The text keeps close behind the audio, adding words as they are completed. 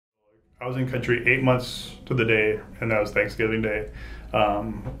I was in country 8 months to the day, and that was Thanksgiving Day. The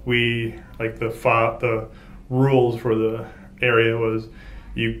rules for the area was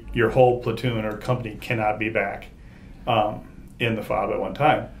your whole platoon or company cannot be back in the fob at one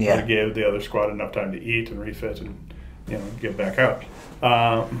time. Yeah. To give the other squad enough time to eat and refit and get back out.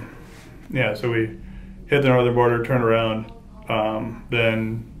 So we hit the northern border, turned around,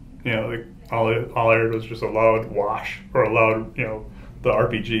 then all I heard was just a loud whoosh or a loud the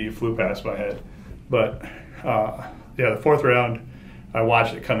RPG flew past my head. But the fourth round, I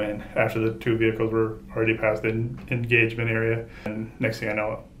watched it come in after the two vehicles were already past the engagement area. And next thing I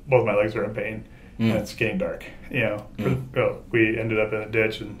know, both my legs are in pain. And it's getting dark. We ended up in a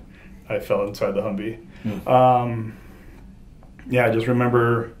ditch and I fell inside the Humvee. I just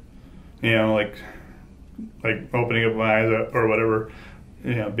remember, like opening up my eyes or whatever,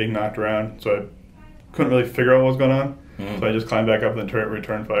 being knocked around. So I couldn't really figure out what was going on. So I just climbed back up in the turret,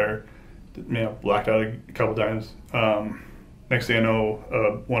 returned fire, blacked out a couple times. Next thing I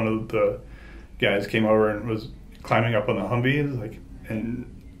know, one of the guys came over and was climbing up on the Humvee, and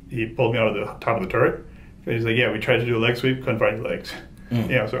he pulled me out of the top of the turret. He's like, "Yeah, we tried to do a leg sweep, couldn't find your legs."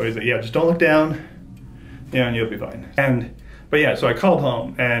 So he's like, "Yeah, just don't look down, and you'll be fine." So I called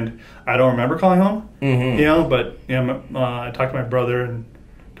home, and I don't remember calling home, I talked to my brother and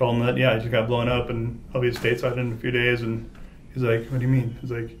told him that, I just got blown up and I'll be stateside in a few days. And he's like, "What do you mean?"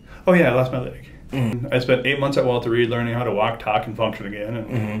 He's like, "Oh yeah, I lost my leg." I spent 8 months at Walter Reed learning how to walk, talk, and function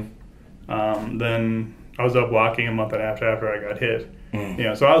again. And then I was up walking a month and a half after I got hit.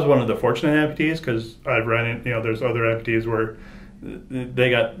 So I was one of the fortunate amputees because I've run in, there's other amputees where they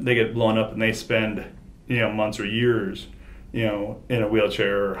get blown up and they spend, months or years, in a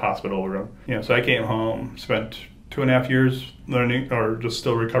wheelchair or hospital room. So I came home, spent 2.5 years learning or just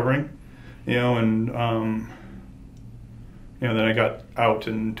still recovering, and then I got out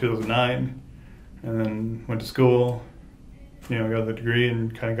in 2009 and then went to school, got the degree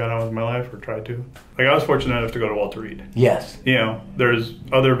and kind of got on with my life, or tried to. I was fortunate enough to go to Walter Reed. Yes. There's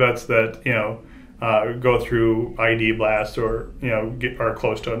other vets that, go through IED blasts or, are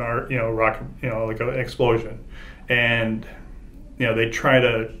close to an rock, like an explosion. And, they try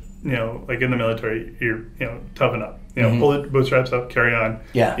to, like in the military, you're, toughen up, pull the bootstraps up, carry on.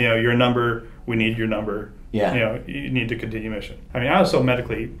 Yeah. Your number, we need your number. Yeah. You need to continue mission. I mean, I was so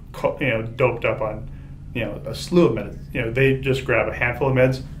medically, doped up on, a slew of meds. They just grab a handful of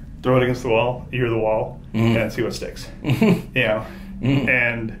meds, throw it against the wall, ear the wall, and see what sticks.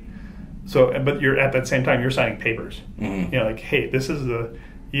 And so, but you're at that same time, you're signing papers. Like, hey, this is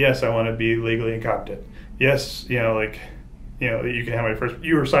yes, I want to be legally incompetent. Yes, you can have my first.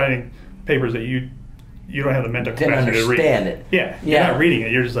 You were signing papers that you don't have the mental capacity to read. Didn't understand it. Yeah, you're not reading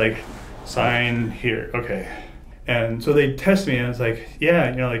it. You're just like, sign here, okay. And so they test me, and it's like,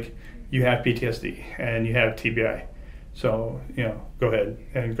 you have PTSD and you have TBI, so go ahead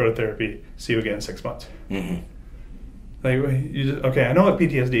and go to therapy. See you again in 6 months. Okay, I know what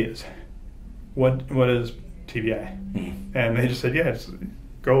PTSD is. What is TBI? And they just said, just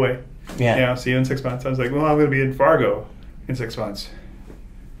go away. See you in 6 months. I was like, well, I'm going to be in Fargo in 6 months.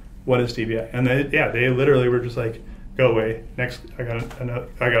 What is TBI? And they literally were just like, go away. Next, I got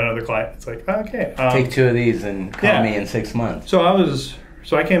another client. It's like, okay, take 2 of these and call me in 6 months.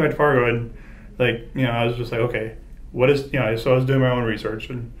 So I came back to Fargo and I was just like, okay, what is so I was doing my own research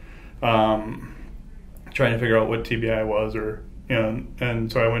and trying to figure out what TBI was, or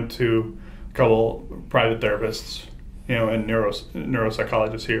and so I went to a couple private therapists, and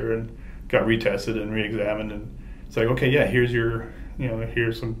neuropsychologists here, and got retested and re-examined, and it's like, okay, here's your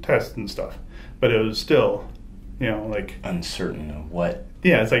here's some tests and stuff, but it was still like uncertain of what.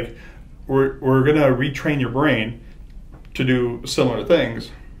 It's like we're gonna retrain your brain to do similar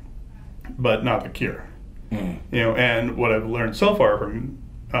things, but not the cure. And what I've learned so far from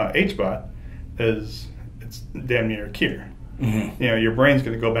HBOT is it's damn near a cure. Your brain's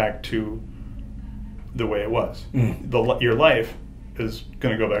going to go back to the way it was. Your life is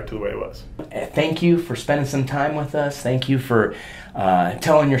going to go back to the way it was. Thank you for spending some time with us. Thank you for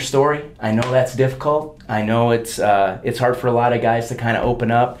telling your story. I know that's difficult. I know it's hard for a lot of guys to kind of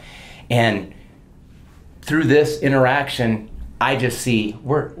open up, and through this interaction, I just see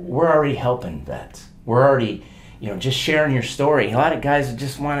we're already helping vets. We're already, just sharing your story. A lot of guys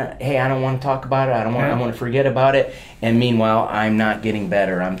just want to, hey, I don't want to talk about it. I want to forget about it. And meanwhile, I'm not getting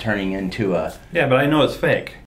better. I'm turning into a... Yeah, but I know it's fake.